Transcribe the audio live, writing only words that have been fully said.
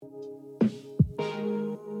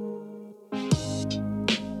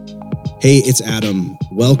Hey, it's Adam.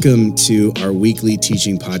 Welcome to our weekly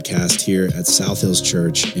teaching podcast here at South Hills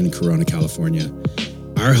Church in Corona, California.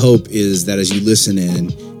 Our hope is that as you listen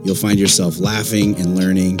in, you'll find yourself laughing and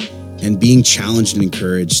learning and being challenged and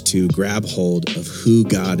encouraged to grab hold of who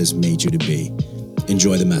God has made you to be.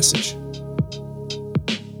 Enjoy the message.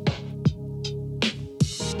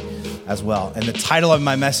 As well. And the title of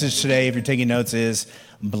my message today, if you're taking notes, is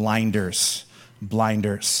Blinders.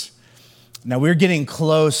 Blinders. Now, we're getting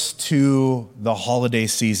close to the holiday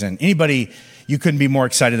season. Anybody, you couldn't be more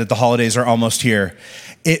excited that the holidays are almost here.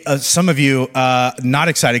 Some of you not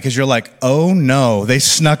excited because you're like, oh no, they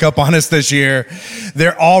snuck up on us this year.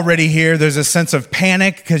 They're already here. There's a sense of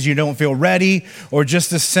panic because you don't feel ready, or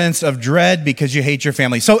just a sense of dread because you hate your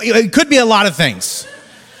family. So it could be a lot of things.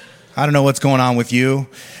 I don't know what's going on with you.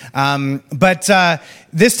 But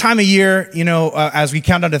this time of year, as we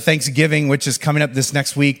count down to Thanksgiving, which is coming up this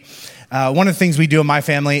next week, one of the things we do in my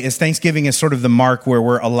family is Thanksgiving is sort of the mark where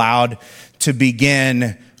we're allowed to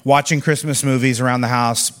begin watching Christmas movies around the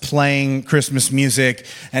house, playing Christmas music,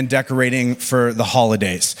 and decorating for the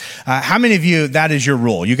holidays. How many of you, that is your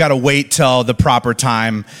rule? You got to wait till the proper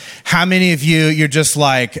time. How many of you, you're just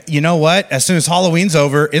like, you know what? As soon as Halloween's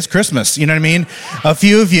over, it's Christmas. You know what I mean? A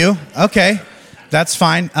few of you, okay, that's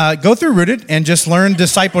fine. Go through Rooted and just learn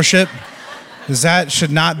discipleship, because that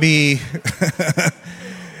should not be...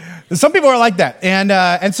 Some people are like that.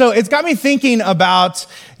 And so it's got me thinking about,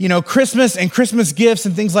 Christmas and Christmas gifts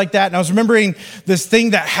and things like that. And I was remembering this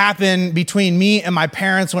thing that happened between me and my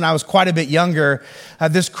parents when I was quite a bit younger.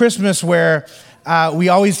 This Christmas where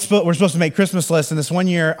we're supposed to make Christmas lists. And this one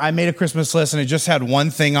year I made a Christmas list and it just had one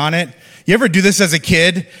thing on it. You ever do this as a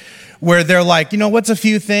kid where they're like, what's a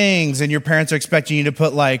few things? And your parents are expecting you to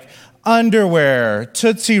put like underwear,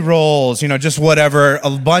 Tootsie Rolls, just whatever, a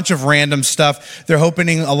bunch of random stuff. They're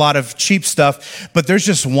hoping a lot of cheap stuff, but there's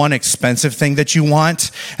just one expensive thing that you want.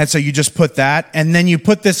 And so you just put that, and then you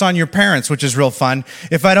put this on your parents, which is real fun.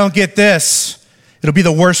 If I don't get this, it'll be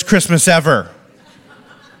the worst Christmas ever.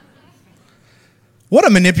 What a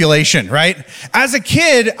manipulation, right? As a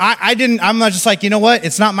kid, I'm not just like,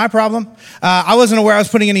 it's not my problem. I wasn't aware I was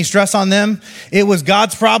putting any stress on them. It was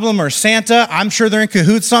God's problem or Santa. I'm sure they're in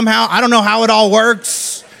cahoots somehow. I don't know how it all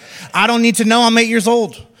works. I don't need to know. I'm 8 years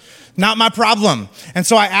old. Not my problem. And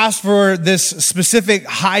so I asked for this specific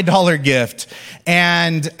high dollar gift.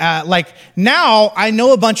 And now I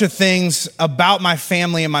know a bunch of things about my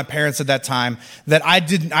family and my parents at that time that I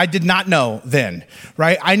did not know then,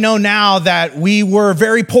 right? I know now that we were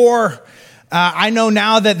very poor. I know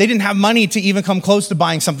now that they didn't have money to even come close to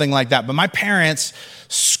buying something like that. But my parents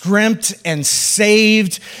scrimped and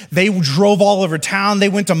saved. They drove all over town. They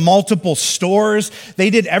went to multiple stores. They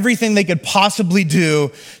did everything they could possibly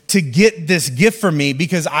do to get this gift for me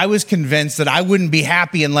because I was convinced that I wouldn't be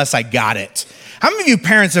happy unless I got it. How many of you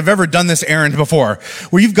parents have ever done this errand before?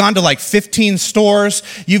 Where you've gone to like 15 stores,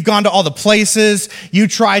 you've gone to all the places, you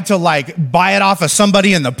tried to buy it off of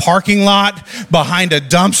somebody in the parking lot behind a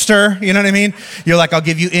dumpster, you know what I mean? You're like, I'll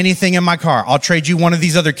give you anything in my car. I'll trade you one of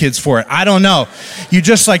these other kids for it. I don't know. You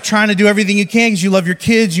just trying to do everything you can because you love your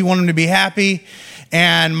kids, you want them to be happy.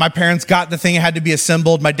 And my parents got the thing, it had to be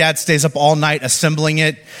assembled. My dad stays up all night assembling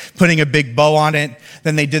it, putting a big bow on it.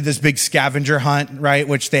 Then they did this big scavenger hunt, right,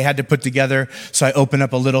 which they had to put together. So I open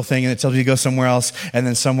up a little thing and it tells you to go somewhere else and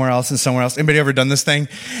then somewhere else and somewhere else. Anybody ever done this thing?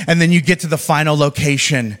 And then you get to the final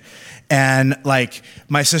location and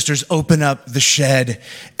my sisters open up the shed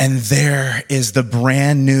and there is the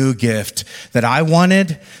brand new gift that I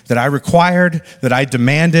wanted, that I required, that I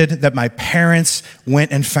demanded, that my parents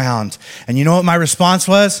went and found. And you know what my response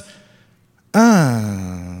was?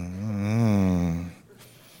 And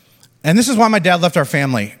this is why my dad left our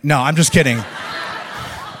family. No, I'm just kidding.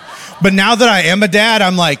 But now that I am a dad,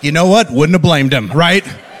 I'm like, you know what? Wouldn't have blamed him, right?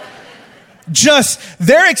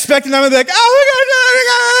 They're expecting them to be like, oh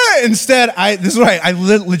my God. Instead, this is why I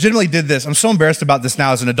legitimately did this. I'm so embarrassed about this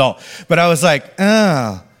now as an adult. But I was like,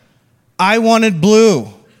 I wanted blue.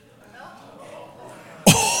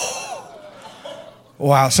 Oh.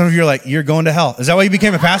 Wow, some of you are like, you're going to hell. Is that why you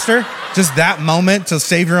became a pastor? Just that moment to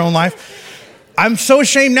save your own life? I'm so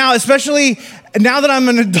ashamed now, especially now that I'm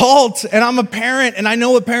an adult and I'm a parent and I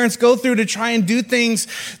know what parents go through to try and do things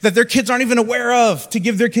that their kids aren't even aware of, to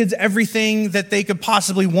give their kids everything that they could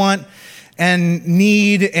possibly want and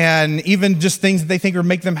need, and even just things that they think would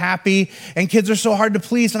make them happy. And kids are so hard to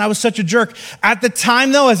please, and I was such a jerk. At the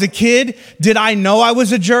time, though, as a kid, did I know I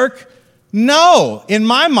was a jerk? No. In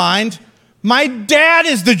my mind, my dad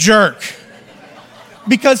is the jerk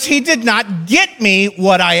because he did not get me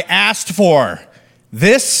what I asked for.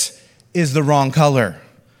 This is the wrong color.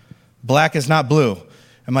 Black is not blue.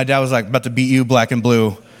 And my dad was like, about to beat you, black and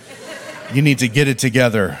blue. You need to get it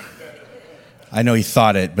together. I know he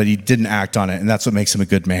thought it, but he didn't act on it, and that's what makes him a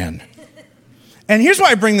good man. And here's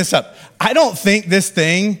why I bring this up. I don't think this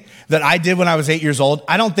thing that I did when I was 8 years old,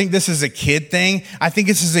 I don't think this is a kid thing. I think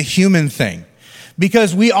this is a human thing.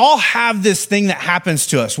 Because we all have this thing that happens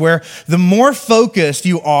to us where the more focused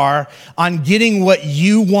you are on getting what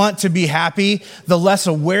you want to be happy, the less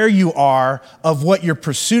aware you are of what your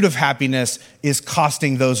pursuit of happiness is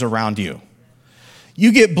costing those around you.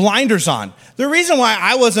 You get blinders on. The reason why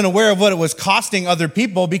I wasn't aware of what it was costing other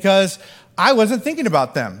people because I wasn't thinking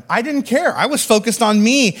about them. I didn't care. I was focused on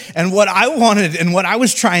me and what I wanted and what I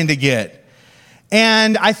was trying to get.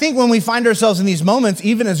 And I think when we find ourselves in these moments,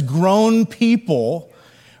 even as grown people,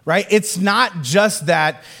 right, it's not just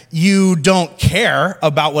that you don't care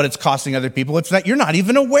about what it's costing other people. It's that you're not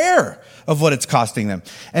even aware of what it's costing them.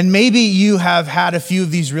 And maybe you have had a few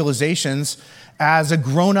of these realizations as a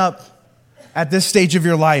grown-up at this stage of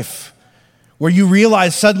your life, where you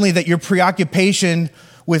realize suddenly that your preoccupation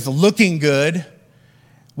with looking good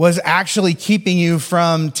was actually keeping you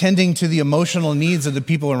from tending to the emotional needs of the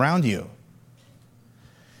people around you.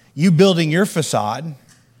 You building your facade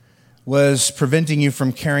was preventing you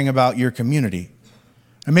from caring about your community.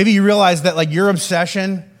 And maybe you realize that like your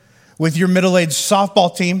obsession with your middle-aged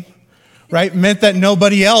softball team, right, meant that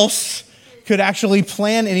nobody else could actually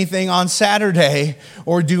plan anything on Saturday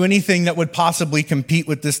or do anything that would possibly compete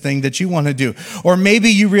with this thing that you want to do. Or maybe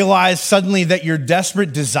you realize suddenly that your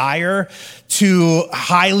desperate desire to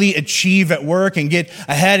highly achieve at work and get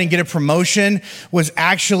ahead and get a promotion was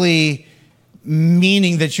actually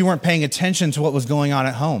meaning that you weren't paying attention to what was going on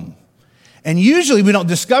at home. And usually we don't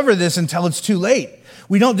discover this until it's too late.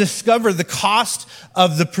 We don't discover the cost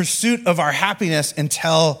of the pursuit of our happiness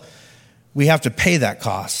until we have to pay that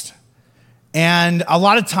cost. And a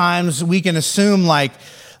lot of times we can assume like,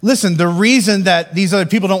 listen, the reason that these other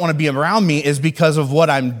people don't want to be around me is because of what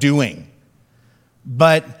I'm doing.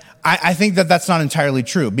 But I think that that's not entirely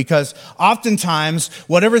true, because oftentimes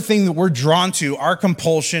whatever thing that we're drawn to, our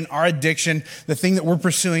compulsion, our addiction, the thing that we're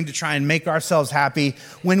pursuing to try and make ourselves happy,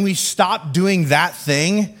 when we stop doing that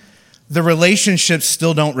thing, the relationships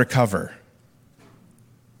still don't recover.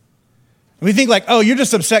 We think like, oh, you're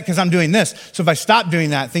just upset because I'm doing this. So if I stop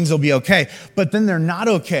doing that, things will be okay. But then they're not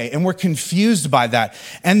okay, and we're confused by that.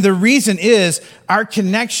 And the reason is our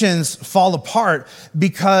connections fall apart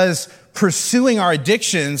because pursuing our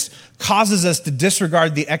addictions causes us to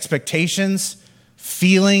disregard the expectations,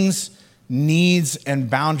 feelings, needs, and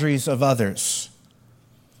boundaries of others.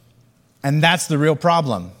 And that's the real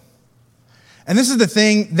problem. And this is the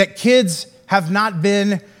thing that kids have not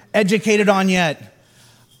been educated on yet.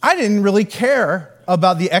 I didn't really care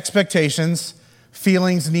about the expectations,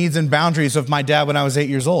 feelings, needs, and boundaries of my dad when I was 8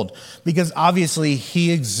 years old, because obviously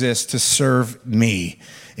he exists to serve me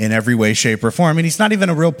in every way, shape, or form. And he's not even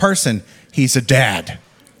a real person. He's a dad,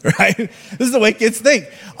 right? This is the way kids think.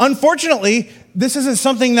 Unfortunately, this isn't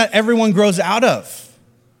something that everyone grows out of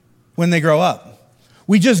when they grow up.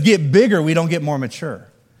 We just get bigger. We don't get more mature.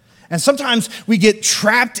 And sometimes we get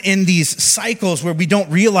trapped in these cycles where we don't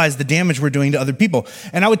realize the damage we're doing to other people.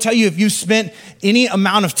 And I would tell you, if you've spent any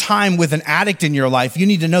amount of time with an addict in your life, you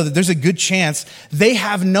need to know that there's a good chance they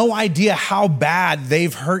have no idea how bad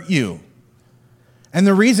they've hurt you. And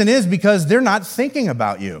the reason is because they're not thinking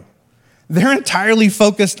about you. They're entirely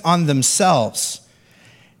focused on themselves.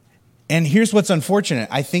 And here's what's unfortunate.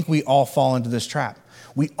 I think we all fall into this trap.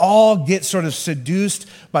 We all get sort of seduced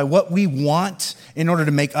by what we want in order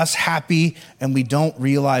to make us happy, and we don't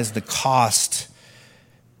realize the cost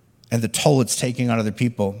and the toll it's taking on other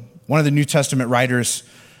people. One of the New Testament writers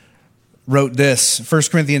wrote this, 1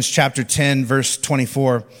 Corinthians chapter 10, verse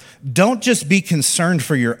 24. Don't just be concerned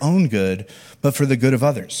for your own good, but for the good of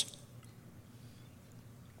others.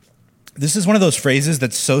 This is one of those phrases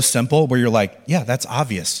that's so simple where you're like, yeah, that's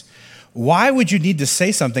obvious. Why would you need to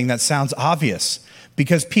say something that sounds obvious?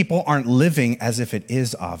 Because people aren't living as if it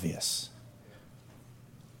is obvious.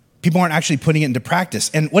 People aren't actually putting it into practice.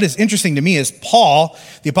 And what is interesting to me is Paul,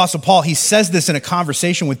 the Apostle Paul, he says this in a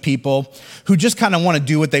conversation with people who just kind of want to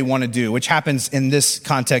do what they want to do, which happens in this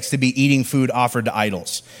context to be eating food offered to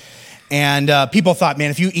idols. And people thought,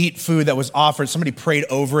 man, if you eat food that was offered, somebody prayed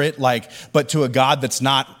over it, like, but to a God that's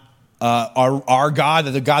not our God,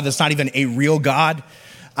 the God that's not even a real God,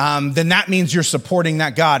 then that means you're supporting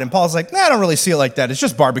that God. And Paul's like, I don't really see it like that. It's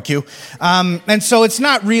just barbecue. And so it's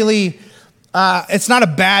not really, it's not a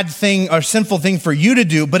bad thing or sinful thing for you to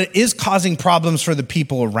do, but it is causing problems for the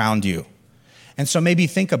people around you. And so maybe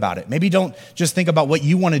think about it. Maybe don't just think about what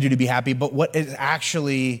you want to do to be happy, but what is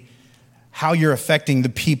actually how you're affecting the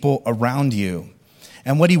people around you.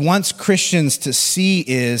 And what he wants Christians to see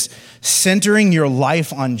is centering your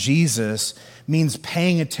life on Jesus means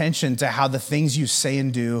paying attention to how the things you say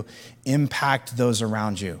and do impact those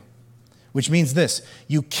around you. Which means this: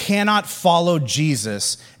 you cannot follow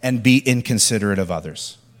Jesus and be inconsiderate of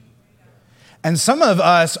others. And some of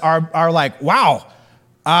us are like, wow,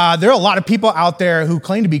 there are a lot of people out there who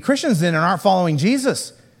claim to be Christians then and aren't following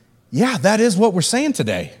Jesus. Yeah, that is what we're saying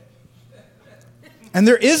today. And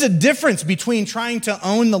there is a difference between trying to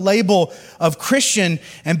own the label of Christian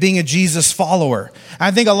and being a Jesus follower.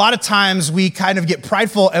 I think a lot of times we kind of get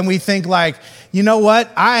prideful and we think like, you know what?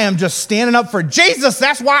 I am just standing up for Jesus.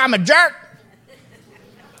 That's why I'm a jerk.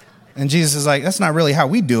 And Jesus is like, that's not really how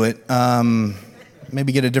we do it.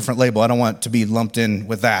 Maybe get a different label. I don't want to be lumped in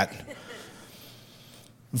with that.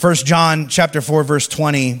 1 John chapter 4, verse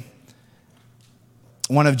 20,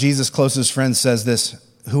 one of Jesus' closest friends says this: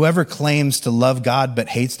 whoever claims to love God but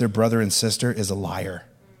hates their brother and sister is a liar.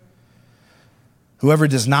 Whoever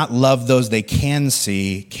does not love those they can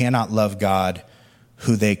see cannot love God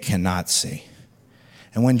who they cannot see.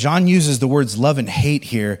 And when John uses the words love and hate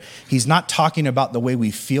here, he's not talking about the way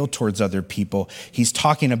we feel towards other people. He's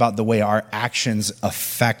talking about the way our actions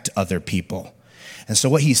affect other people. And so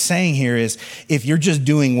what he's saying here is, if you're just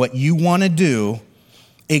doing what you want to do,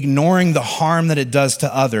 ignoring the harm that it does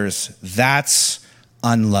to others, that's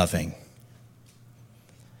unloving.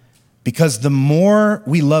 Because the more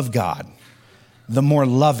we love God, the more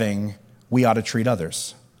loving we ought to treat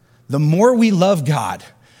others. The more we love God,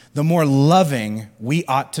 the more loving we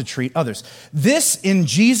ought to treat others. This, in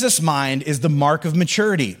Jesus' mind, is the mark of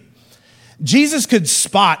maturity. Jesus could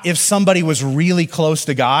spot if somebody was really close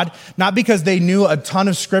to God, not because they knew a ton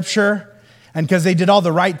of scripture and because they did all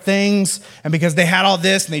the right things and because they had all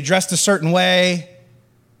this and they dressed a certain way.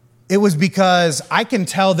 It was because I can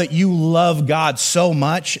tell that you love God so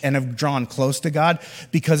much and have drawn close to God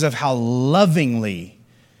because of how lovingly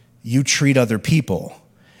you treat other people.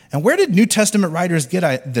 And where did New Testament writers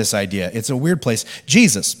get this idea? It's a weird place.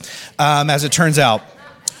 Jesus, as it turns out.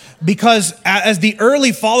 Because as the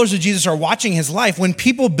early followers of Jesus are watching his life, when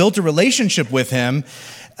people built a relationship with him,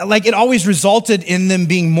 like it always resulted in them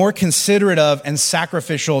being more considerate of and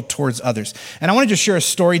sacrificial towards others. And I want to just share a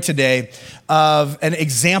story today of an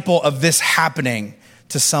example of this happening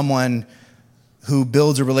to someone who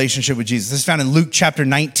builds a relationship with Jesus. This is found in Luke chapter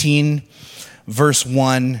 19, verse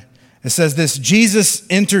 1. It says this: Jesus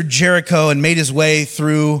entered Jericho and made his way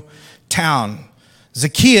through town.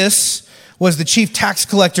 Zacchaeus was the chief tax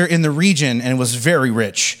collector in the region and was very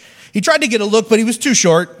rich. He tried to get a look, but he was too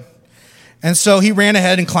short. And so he ran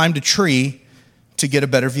ahead and climbed a tree to get a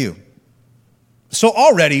better view. So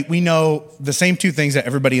already we know the same two things that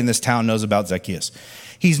everybody in this town knows about Zacchaeus.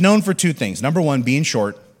 He's known for two things. Number one, being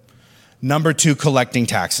short. Number two, collecting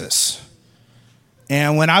taxes.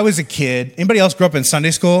 And when I was a kid, anybody else grew up in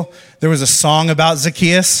Sunday school? There was a song about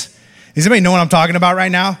Zacchaeus. Does anybody know what I'm talking about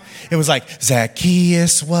right now? It was like,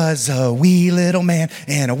 Zacchaeus was a wee little man,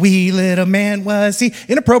 and a wee little man was he.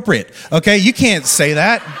 Inappropriate, okay? You can't say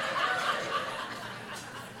that.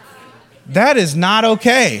 That is not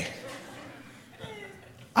okay.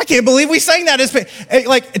 I can't believe we sang that.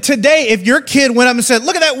 Like today, if your kid went up and said,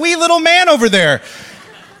 look at that wee little man over there,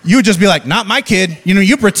 you would just be like, not my kid. You know,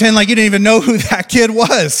 you pretend like you didn't even know who that kid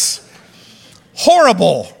was.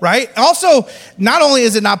 Horrible, right? Also, not only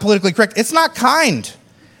is it not politically correct, it's not kind.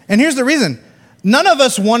 And here's the reason. None of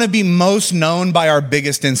us want to be most known by our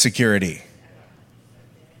biggest insecurity.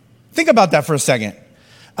 Think about that for a second.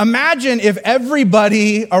 Imagine if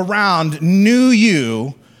everybody around knew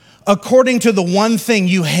you according to the one thing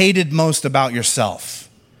you hated most about yourself.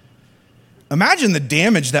 Imagine the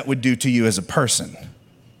damage that would do to you as a person.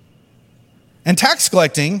 And tax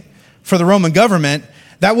collecting for the Roman government,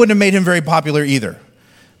 that wouldn't have made him very popular either.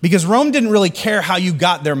 Because Rome didn't really care how you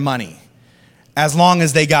got their money as long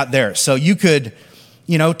as they got theirs. So you could,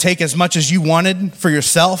 take as much as you wanted for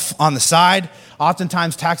yourself on the side.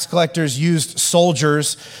 Oftentimes tax collectors used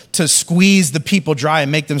soldiers to squeeze the people dry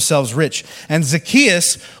and make themselves rich. And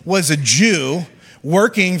Zacchaeus was a Jew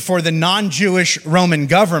working for the non-Jewish Roman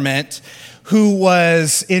government who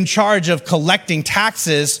was in charge of collecting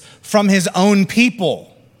taxes from his own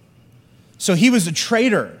people. So he was a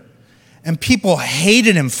traitor, and people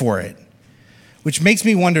hated him for it, which makes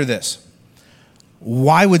me wonder this.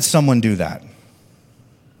 Why would someone do that?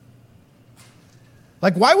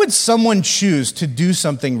 Like, why would someone choose to do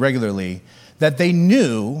something regularly that they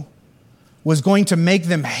knew was going to make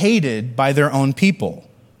them hated by their own people?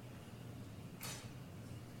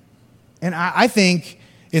 And I think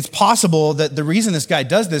it's possible that the reason this guy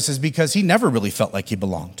does this is because he never really felt like he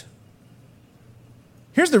belonged.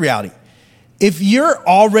 Here's the reality. If you're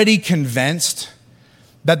already convinced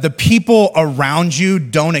that the people around you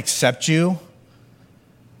don't accept you,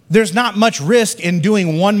 there's not much risk in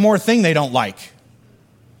doing one more thing they don't like,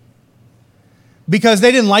 because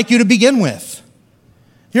they didn't like you to begin with.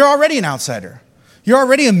 You're already an outsider. You're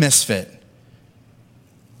already a misfit.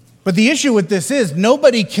 But the issue with this is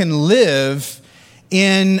nobody can live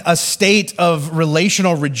in a state of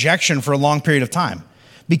relational rejection for a long period of time,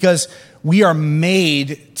 because we are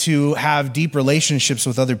made to have deep relationships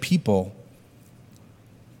with other people.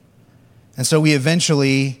 And so we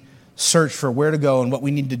eventually search for where to go and what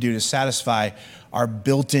we need to do to satisfy our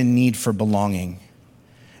built-in need for belonging.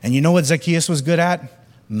 And you know what Zacchaeus was good at?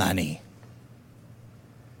 Money.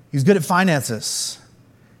 He was good at finances.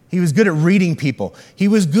 He was good at reading people. He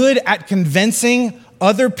was good at convincing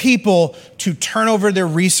other people to turn over their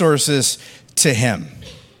resources to him.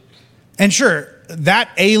 And sure, that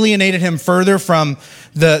alienated him further from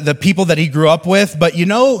the people that he grew up with. But you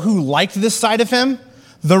know who liked this side of him?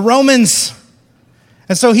 The Romans.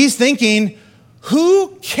 And so he's thinking,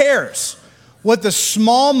 who cares what the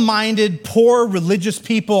small-minded, poor religious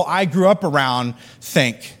people I grew up around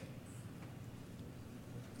think?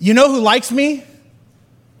 You know who likes me?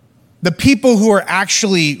 The people who are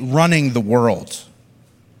actually running the world.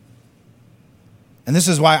 And this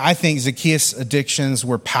is why I think Zacchaeus' addictions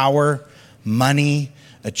were power, money,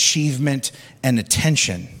 achievement, and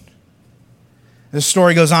attention. The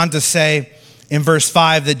story goes on to say in verse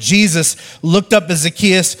 5 that Jesus looked up at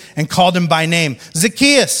Zacchaeus and called him by name.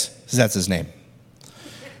 Zacchaeus, that's his name.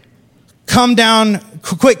 Come down,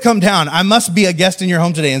 quick, come down. I must be a guest in your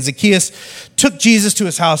home today. And Zacchaeus took Jesus to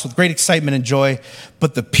his house with great excitement and joy,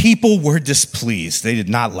 but the people were displeased. They did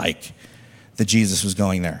not like that Jesus was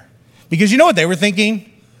going there. Because you know what they were thinking?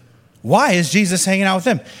 Why is Jesus hanging out with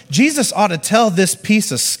them? Jesus ought to tell this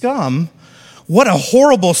piece of scum what a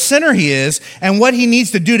horrible sinner he is and what he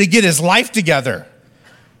needs to do to get his life together.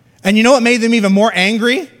 And you know what made them even more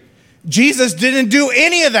angry? Jesus didn't do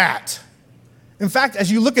any of that. In fact,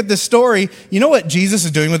 as you look at this story, you know what Jesus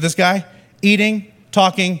is doing with this guy? Eating,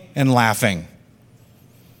 talking, and laughing.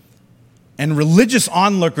 And religious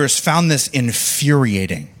onlookers found this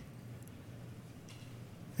infuriating.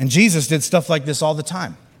 And Jesus did stuff like this all the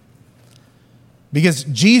time. Because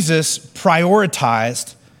Jesus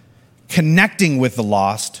prioritized connecting with the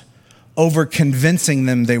lost over convincing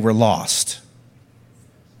them they were lost.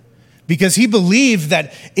 Because he believed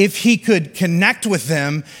that if he could connect with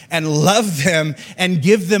them and love them and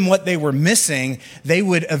give them what they were missing, they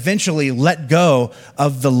would eventually let go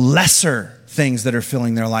of the lesser things that are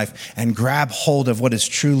filling their life and grab hold of what is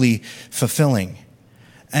truly fulfilling.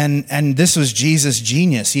 And this was Jesus'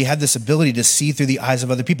 genius. He had this ability to see through the eyes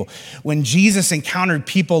of other people. When Jesus encountered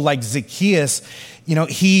people like Zacchaeus, you know,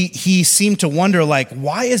 he seemed to wonder, like,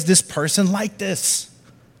 why is this person like this?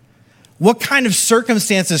 What kind of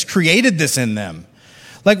circumstances created this in them?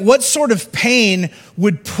 Like, what sort of pain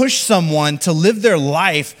would push someone to live their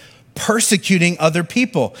life persecuting other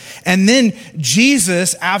people? And then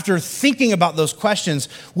Jesus, after thinking about those questions,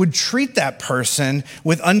 would treat that person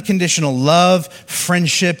with unconditional love,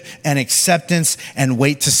 friendship, and acceptance, and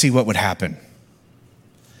wait to see what would happen.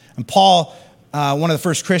 And Paul, one of the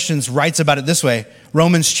first Christians, writes about it this way.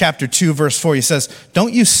 Romans chapter 2, verse 4, he says,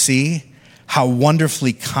 "Don't you see how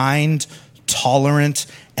wonderfully kind, tolerant,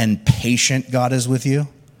 and patient God is with you?"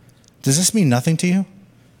 Does this mean nothing to you?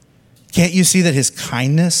 Can't you see that his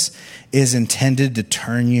kindness is intended to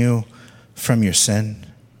turn you from your sin?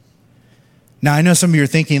 Now, I know some of you are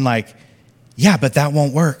thinking like, yeah, but that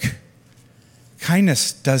won't work.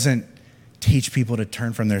 Kindness doesn't teach people to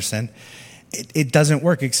turn from their sin. It doesn't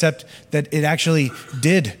work, except that it actually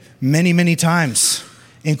did many, many times,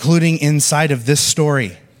 including inside of this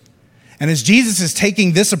story. And as Jesus is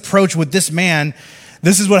taking this approach with this man,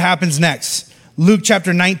 this is what happens next. Luke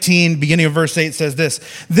chapter 19, beginning of verse 8 says this.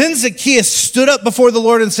 Then Zacchaeus stood up before the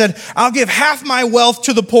Lord and said, "I'll give half my wealth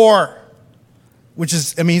to the poor." Which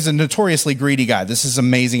is, he's a notoriously greedy guy. This is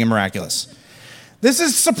amazing and miraculous. This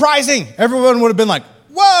is surprising. Everyone would have been like,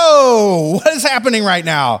 whoa, what is happening right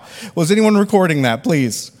now? Was anyone recording that,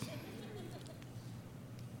 please?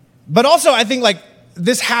 But also, I think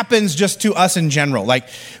this happens just to us in general. Like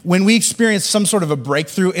when we experience some sort of a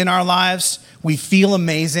breakthrough in our lives, we feel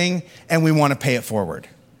amazing and we want to pay it forward.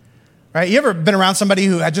 Right? You ever been around somebody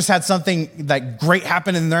who had just had something like great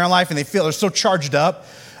happen in their life and they feel they're so charged up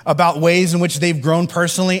about ways in which they've grown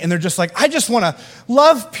personally, and they're just like, I just want to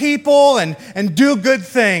love people and do good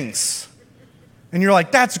things. And you're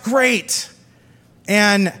like, that's great.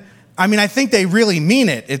 And I think they really mean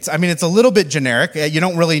it. It's a little bit generic. You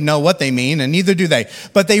don't really know what they mean, and neither do they.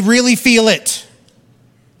 But they really feel it.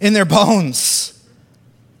 in their bones.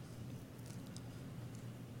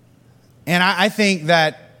 And I think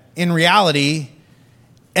that in reality,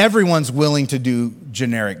 everyone's willing to do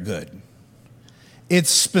generic good. It's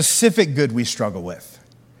specific good we struggle with,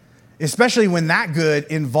 especially when that good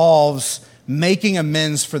involves making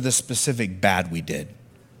amends for the specific bad we did.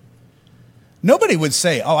 Nobody would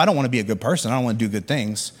say, oh, I don't want to be a good person. I don't want to do good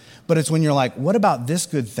things. But it's when you're like, what about this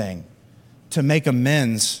good thing to make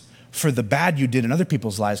amends for the bad you did in other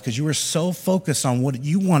people's lives because you were so focused on what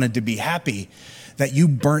you wanted to be happy that you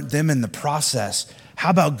burnt them in the process. How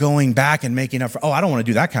about going back and making up for, oh, I don't want to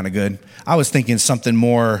do that kind of good. I was thinking something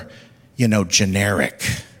more, generic.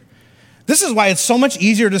 This is why it's so much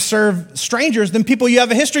easier to serve strangers than people you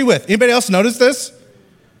have a history with. Anybody else notice this?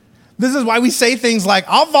 This is why we say things like,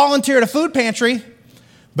 I'll volunteer at a food pantry,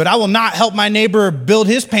 but I will not help my neighbor build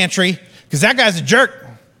his pantry because that guy's a jerk.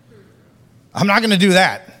 I'm not going to do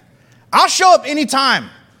that. I'll show up anytime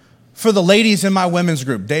for the ladies in my women's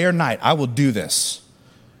group, day or night. I will do this.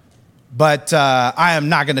 But I am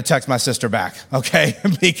not going to text my sister back, okay?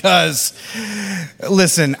 Because,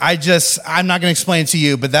 listen, I'm not going to explain it to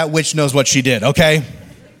you, but that witch knows what she did, okay?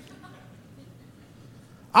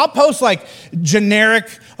 I'll post like generic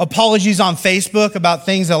apologies on Facebook about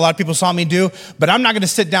things that a lot of people saw me do, but I'm not going to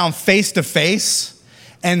sit down face to face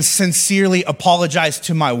and sincerely apologize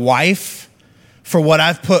to my wife for what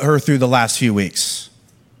I've put her through the last few weeks.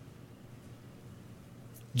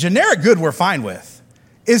 Generic good we're fine with.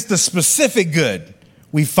 It's the specific good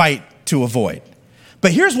we fight to avoid.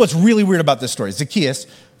 But here's what's really weird about this story. Zacchaeus,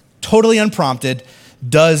 totally unprompted,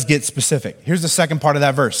 does get specific. Here's the second part of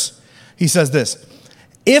that verse. He says this,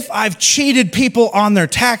 if I've cheated people on their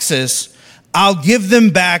taxes, I'll give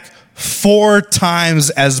them back 4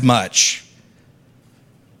 times as much.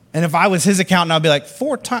 And if I was his accountant, I'd be like,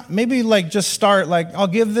 4 times, maybe like just start like, I'll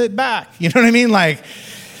give it back. You know what I mean? Like,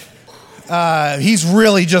 he's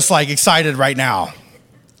really just like excited right now.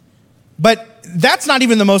 But that's not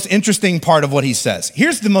even the most interesting part of what he says.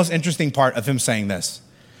 Here's the most interesting part of him saying this.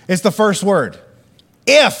 It's the first word.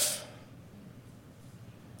 If.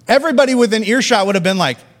 Everybody within earshot would have been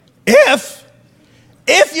like, if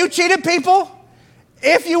you cheated people,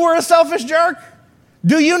 if you were a selfish jerk,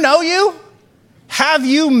 do you know you? Have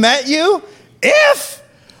you met you? If.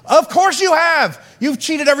 Of course you have. You've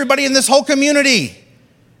cheated everybody in this whole community.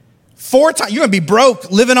 4 times. You're going to be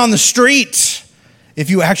broke living on the street if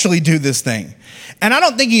you actually do this thing. And I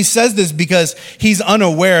don't think he says this because he's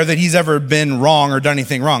unaware that he's ever been wrong or done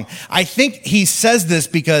anything wrong. I think he says this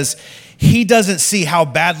because he doesn't see how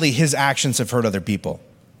badly his actions have hurt other people.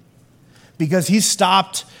 Because he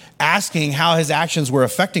stopped asking how his actions were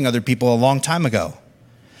affecting other people a long time ago.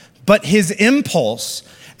 But his impulse,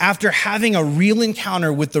 after having a real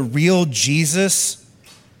encounter with the real Jesus,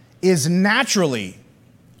 is naturally,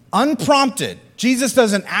 unprompted. Jesus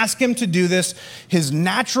doesn't ask him to do this. His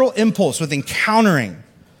natural impulse with encountering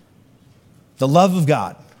the love of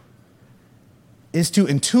God is to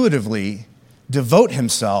intuitively devote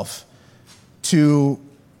himself to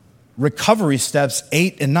recovery steps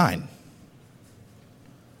 8 and 9.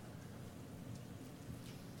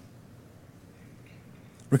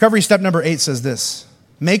 Recovery step number 8 says this: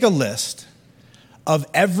 make a list of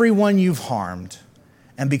everyone you've harmed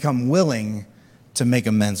and become willing to make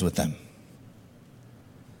amends with them.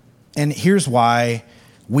 And here's why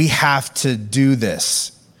we have to do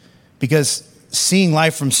this. Because seeing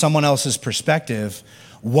life from someone else's perspective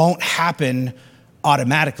won't happen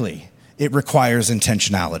automatically. It requires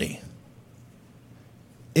intentionality.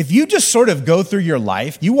 If you just sort of go through your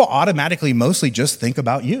life, you will automatically mostly just think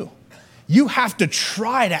about you. You have to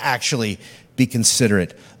try to actually be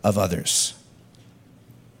considerate of others.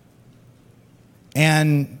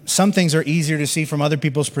 And some things are easier to see from other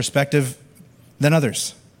people's perspective than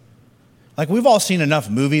others. Like, we've all seen enough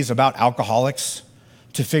movies about alcoholics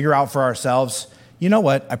to figure out for ourselves, you know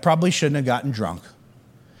what, I probably shouldn't have gotten drunk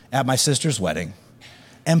at my sister's wedding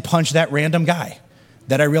and punched that random guy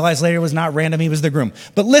that I realized later was not random, he was the groom.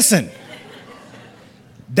 But listen,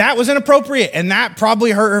 that was inappropriate and that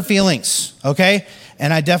probably hurt her feelings, okay?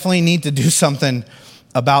 And I definitely need to do something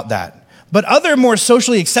about that. But other more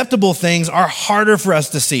socially acceptable things are harder for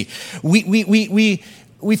us to see.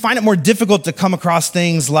 We find it more difficult to come across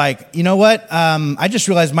things like, you know what, I just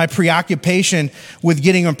realized my preoccupation with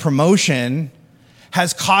getting a promotion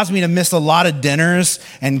has caused me to miss a lot of dinners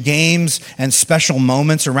and games and special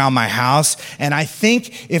moments around my house. And I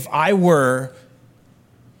think if I were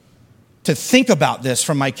to think about this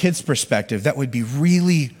from my kids' perspective, that would be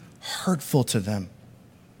really hurtful to them.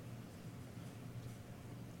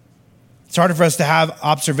 It's harder for us to have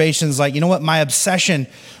observations like, you know what, my obsession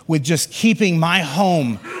with just keeping my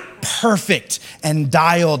home perfect and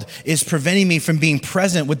dialed is preventing me from being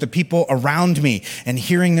present with the people around me and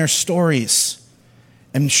hearing their stories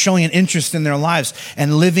and showing an interest in their lives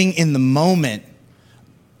and living in the moment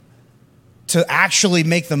to actually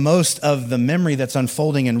make the most of the memory that's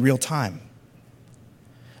unfolding in real time.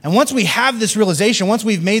 And once we have this realization, once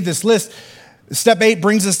we've made this list, step 8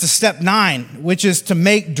 brings us to step 9, which is to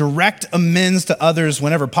make direct amends to others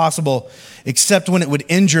whenever possible, except when it would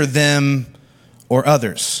injure them or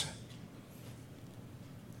others.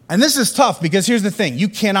 And this is tough because here's the thing. You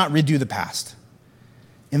cannot redo the past.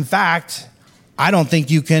 In fact, I don't think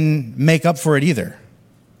you can make up for it either.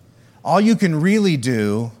 All you can really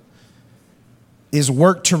do is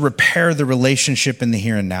work to repair the relationship in the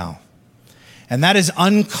here and now. And that is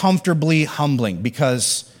uncomfortably humbling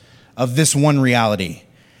because of this one reality.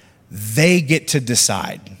 They get to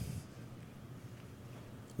decide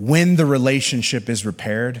when the relationship is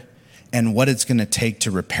repaired and what it's going to take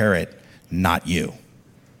to repair it, not you.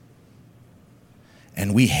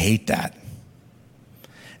 And we hate that.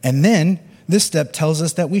 And then this step tells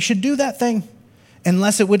us that we should do that thing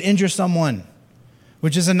unless it would injure someone,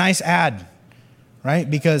 which is a nice add, right?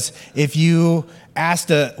 Because if you asked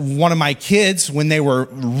one of my kids when they were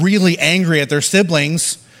really angry at their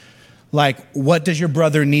siblings, like, what does your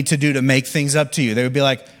brother need to do to make things up to you? They would be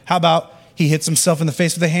like, how about he hits himself in the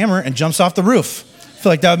face with a hammer and jumps off the roof? I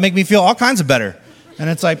feel like that would make me feel all kinds of better. And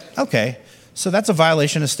it's like, okay, so that's a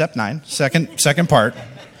violation of step 9, second part.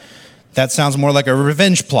 That sounds more like a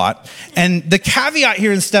revenge plot. And the caveat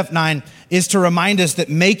here in step 9 is to remind us that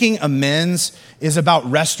making amends is about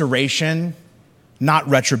restoration, not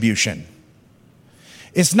retribution.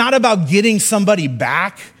 It's not about getting somebody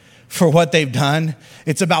back for what they've done.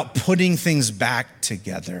 It's about putting things back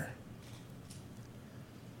together.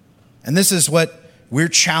 And this is what we're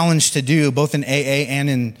challenged to do, both in AA and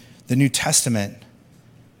in the New Testament.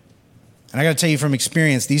 And I got to tell you from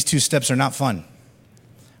experience, these 2 steps are not fun,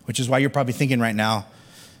 which is why you're probably thinking right now,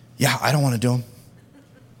 yeah, I don't want to do them.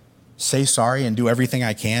 Say sorry and do everything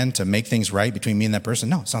I can to make things right between me and that person.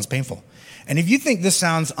 No, it sounds painful. And if you think this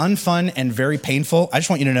sounds unfun and very painful, I just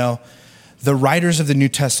want you to know the writers of the New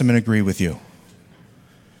Testament agree with you.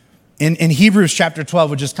 In Hebrews chapter 12,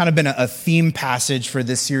 which has kind of been a theme passage for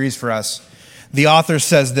this series for us, the author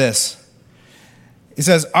says this. He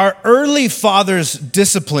says, our early fathers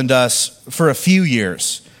disciplined us for a few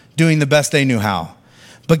years, doing the best they knew how.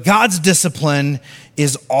 But God's discipline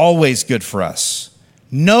is always good for us.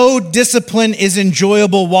 No discipline is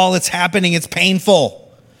enjoyable while it's happening. It's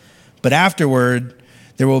painful. But afterward,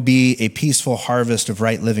 there will be a peaceful harvest of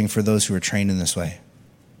right living for those who are trained in this way.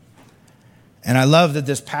 And I love that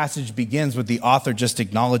this passage begins with the author just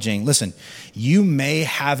acknowledging, listen, you may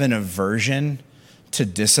have an aversion to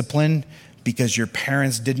discipline because your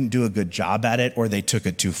parents didn't do a good job at it or they took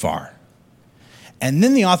it too far. And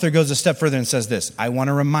then the author goes a step further and says this, I want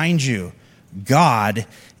to remind you, God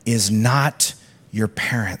is not your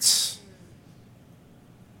parents.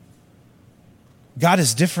 God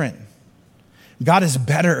is different. God is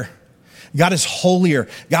better. God is holier.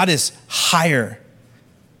 God is higher.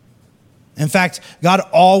 In fact, God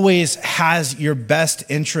always has your best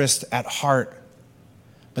interest at heart.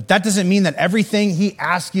 But that doesn't mean that everything he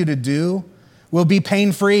asks you to do will be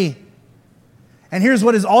pain-free. And here's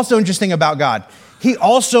what is also interesting about God. He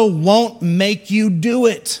also won't make you do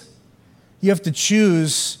it. You have to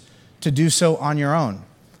choose to do so on your own.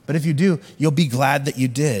 But if you do, you'll be glad that you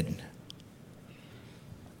did.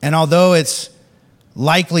 And although it's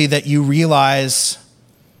likely that you realize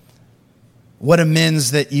what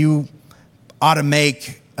amends that you ought to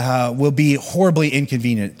make will be horribly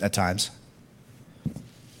inconvenient at times,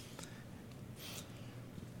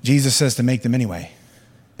 Jesus says to make them anyway.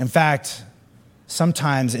 In fact,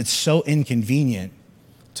 sometimes it's so inconvenient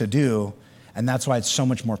to do, and that's why it's so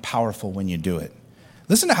much more powerful when you do it.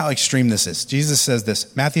 Listen to how extreme this is. Jesus says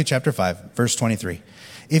this, Matthew chapter 5, verse 23.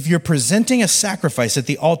 If you're presenting a sacrifice at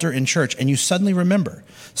the altar in church and you suddenly remember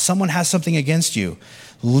someone has something against you,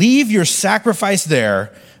 leave your sacrifice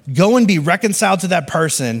there, go and be reconciled to that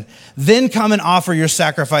person, then come and offer your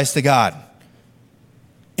sacrifice to God.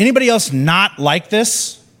 Anybody else not like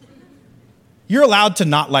this? You're allowed to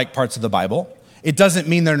not like parts of the Bible. It doesn't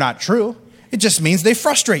mean they're not true. It just means they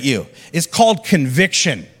frustrate you. It's called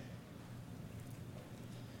conviction.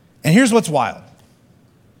 And here's what's wild.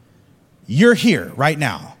 You're here right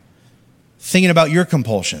now thinking about your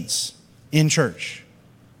compulsions in church,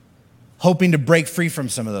 hoping to break free from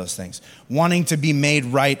some of those things, wanting to be made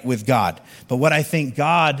right with God. But what I think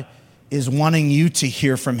God is wanting you to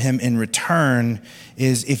hear from him in return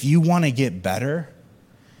is if you want to get better,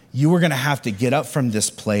 you are going to have to get up from this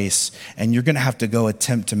place and you're going to have to go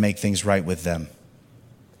attempt to make things right with them.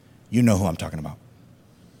 You know who I'm talking about.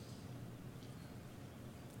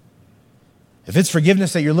 If it's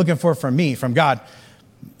forgiveness that you're looking for from me, from God,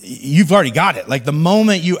 you've already got it. Like the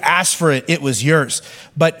moment you asked for it, it was yours.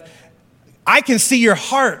 But I can see your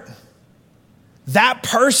heart. That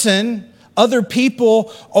person, other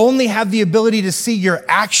people only have the ability to see your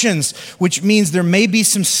actions, which means there may be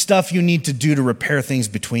some stuff you need to do to repair things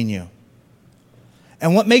between you.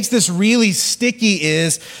 And what makes this really sticky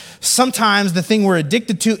is sometimes the thing we're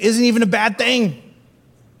addicted to isn't even a bad thing.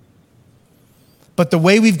 But the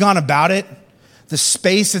way we've gone about it, the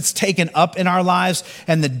space it's taken up in our lives,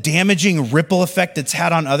 and the damaging ripple effect it's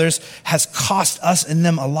had on others has cost us and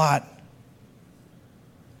them a lot.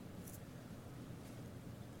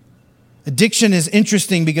 Addiction is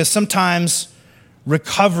interesting because sometimes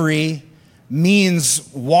recovery means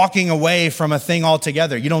walking away from a thing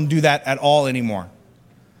altogether. You don't do that at all anymore.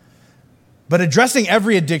 But addressing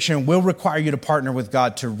every addiction will require you to partner with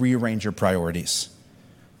God to rearrange your priorities.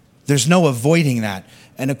 There's no avoiding that.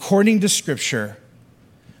 And according to Scripture,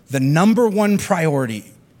 the number one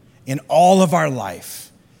priority in all of our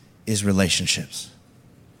life is relationships.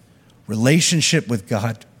 Relationship with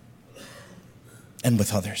God and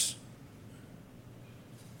with others.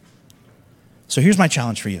 So here's my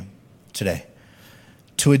challenge for you today.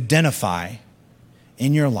 To identify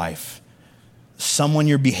in your life someone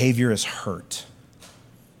your behavior has hurt.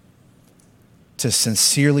 To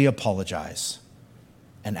sincerely apologize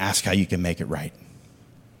and ask how you can make it right.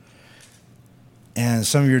 And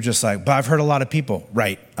some of you are just like, but I've hurt a lot of people.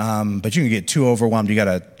 Right, but you can get too overwhelmed. You got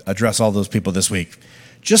to address all those people this week.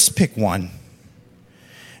 Just pick one.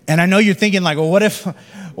 And I know you're thinking like, well, what if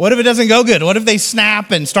it doesn't go good? What if they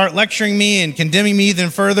snap and start lecturing me and condemning me even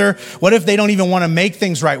further? What if they don't even want to make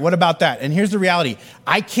things right? What about that? And here's the reality.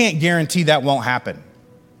 I can't guarantee that won't happen.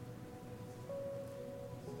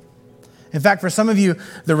 In fact, for some of you,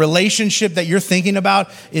 the relationship that you're thinking about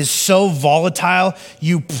is so volatile,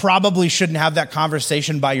 you probably shouldn't have that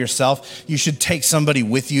conversation by yourself. You should take somebody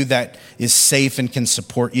with you that is safe and can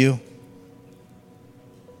support you.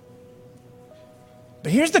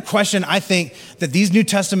 But here's the question I think that these New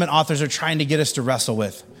Testament authors are trying to get us to wrestle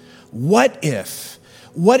with. What if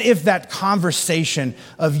that conversation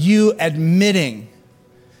of you admitting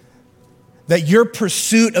that your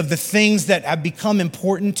pursuit of the things that have become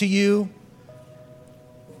important to you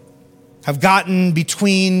have gotten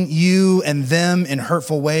between you and them in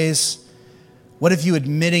hurtful ways? What if you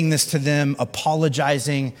admitting this to them,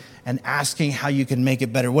 apologizing, and asking how you can make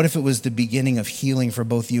it better? What if it was the beginning of healing for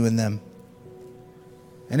both you and them?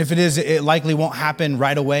 And if it is, it likely won't happen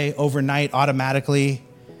right away, overnight, automatically.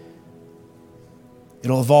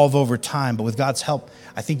 It'll evolve over time, but with God's help,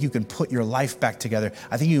 I think you can put your life back together.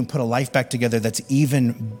 I think you can put a life back together that's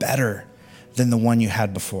even better than the one you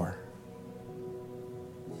had before.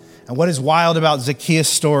 And what is wild about Zacchaeus'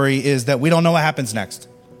 story is that we don't know what happens next.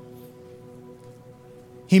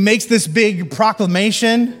 He makes this big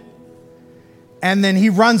proclamation, and then he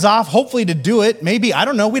runs off, hopefully to do it. Maybe, I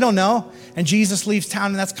don't know, we don't know. And Jesus leaves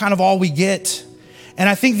town, and that's kind of all we get. And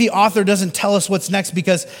I think the author doesn't tell us what's next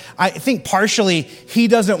because I think partially he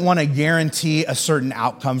doesn't want to guarantee a certain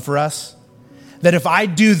outcome for us. That if I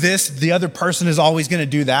do this, the other person is always going to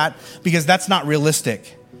do that, because that's not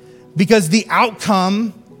realistic. Because the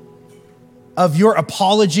outcome of your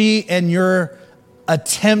apology and your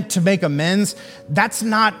attempt to make amends, that's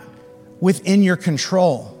not within your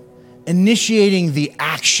control. Initiating the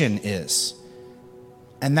action is.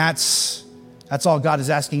 And that's all God is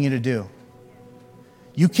asking you to do.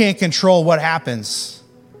 You can't control what happens,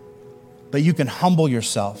 but you can humble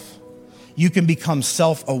yourself. You can become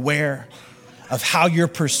self-aware of how your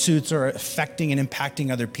pursuits are affecting and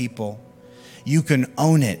impacting other people. You can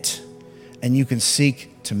own it, and you can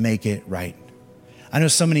seek to make it right. I know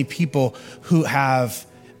so many people who have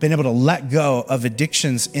been able to let go of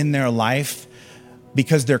addictions in their life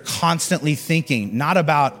because they're constantly thinking not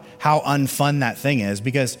about how unfun that thing is,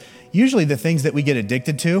 because usually the things that we get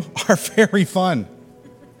addicted to are very fun.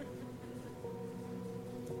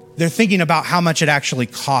 They're thinking about how much it actually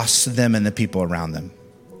costs them and the people around them.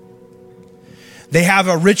 They have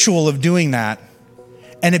a ritual of doing that,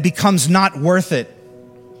 and it becomes not worth it.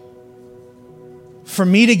 For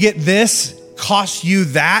me to get this costs you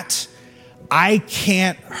that. I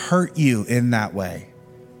can't hurt you in that way.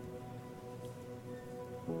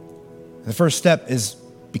 The first step is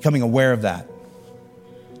becoming aware of that.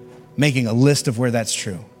 Making a list of where that's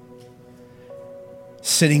true.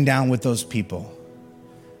 Sitting down with those people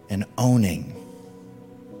and owning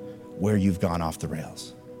where you've gone off the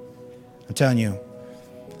rails. I'm telling you,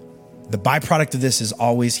 the byproduct of this is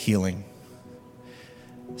always healing.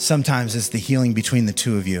 Sometimes it's the healing between the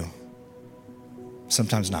two of you.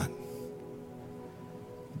 Sometimes not.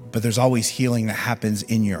 But there's always healing that happens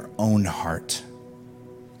in your own heart.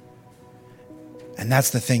 And that's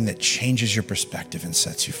the thing that changes your perspective and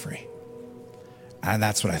sets you free. And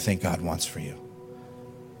that's what I think God wants for you.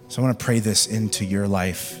 So I want to pray this into your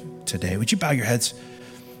life today. Would you bow your heads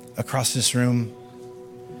across this room?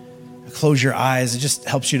 Close your eyes. It just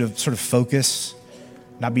helps you to sort of focus,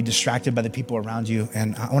 not be distracted by the people around you.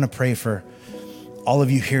 And I want to pray for all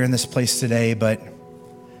of you here in this place today, but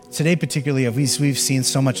today particularly, we've seen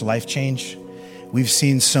so much life change. We've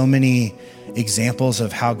seen so many examples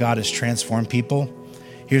of how God has transformed people.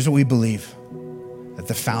 Here's what we believe, that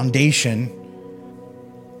the foundation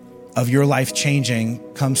of your life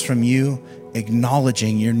changing comes from you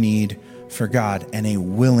acknowledging your need for God and a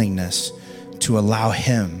willingness to allow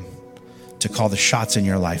Him to call the shots in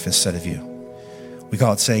your life instead of you. We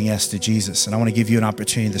call it saying yes to Jesus. And I want to give you an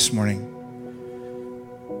opportunity this morning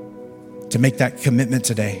to make that commitment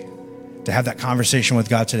today, to have that conversation with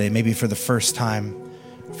God today, maybe for the first time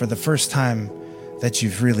that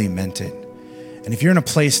you've really meant it. And if you're in a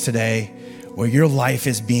place today where your life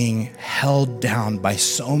is being held down by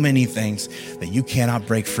so many things that you cannot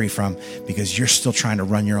break free from because you're still trying to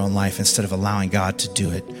run your own life instead of allowing God to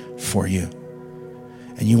do it for you,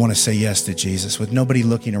 and you want to say yes to Jesus with nobody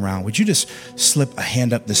looking around, would you just slip a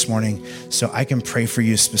hand up this morning so I can pray for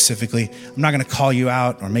you specifically? I'm not going to call you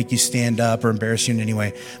out or make you stand up or embarrass you in any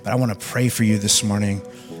way, but I want to pray for you this morning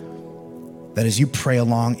that as you pray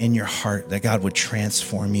along in your heart, that God would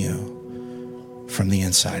transform you from the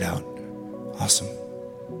inside out. Awesome.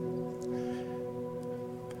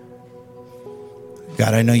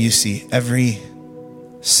 God, I know you see every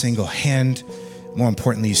single hand. More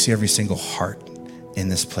importantly, you see every single heart in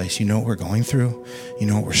this place. You know what we're going through. You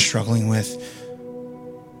know what we're struggling with.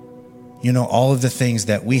 You know all of the things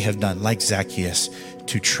that we have done, like Zacchaeus,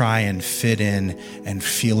 to try and fit in and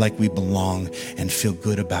feel like we belong and feel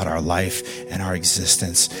good about our life and our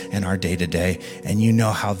existence and our day-to-day. And you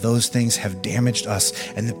know how those things have damaged us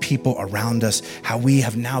and the people around us, how we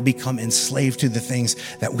have now become enslaved to the things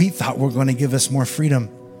that we thought were going to give us more freedom.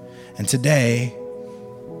 And today,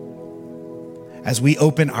 as we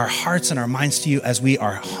open our hearts and our minds to you, as we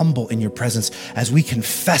are humble in your presence, as we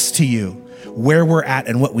confess to you where we're at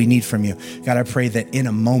and what we need from you, God, I pray that in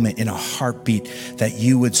a moment, in a heartbeat, that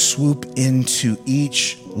you would swoop into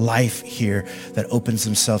each life here that opens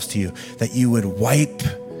themselves to you, that you would wipe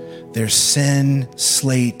their sin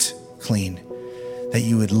slate clean, that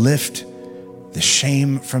you would lift the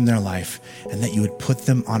shame from their life, and that you would put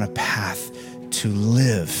them on a path to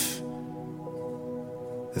live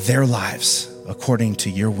their lives according to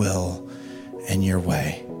your will and your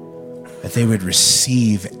way, that they would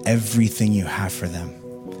receive everything you have for them.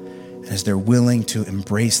 And as they're willing to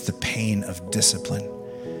embrace the pain of discipline,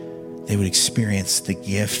 they would experience the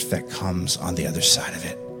gift that comes on the other side of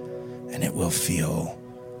it, and it will feel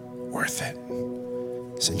worth it.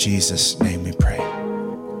 It's in Jesus' name we pray.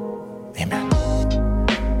 Amen.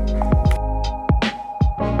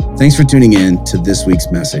 Thanks for tuning in to this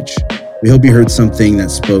week's message. We hope you heard something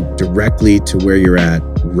that spoke directly to where you're at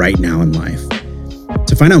right now in life.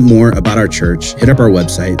 To find out more about our church, hit up our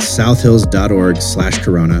website,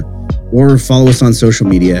 southhills.org/corona, or follow us on social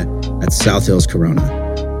media at South Hills Corona.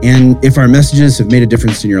 And if our messages have made a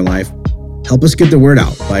difference in your life, help us get the word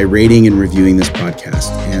out by rating and reviewing this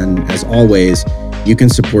podcast. And as always, you can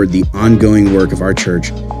support the ongoing work of our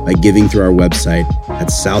church by giving through our website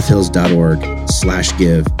at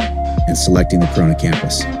southhills.org/give and selecting the Corona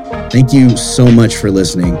campus. Thank you so much for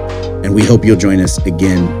listening, and we hope you'll join us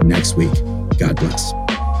again next week. God bless.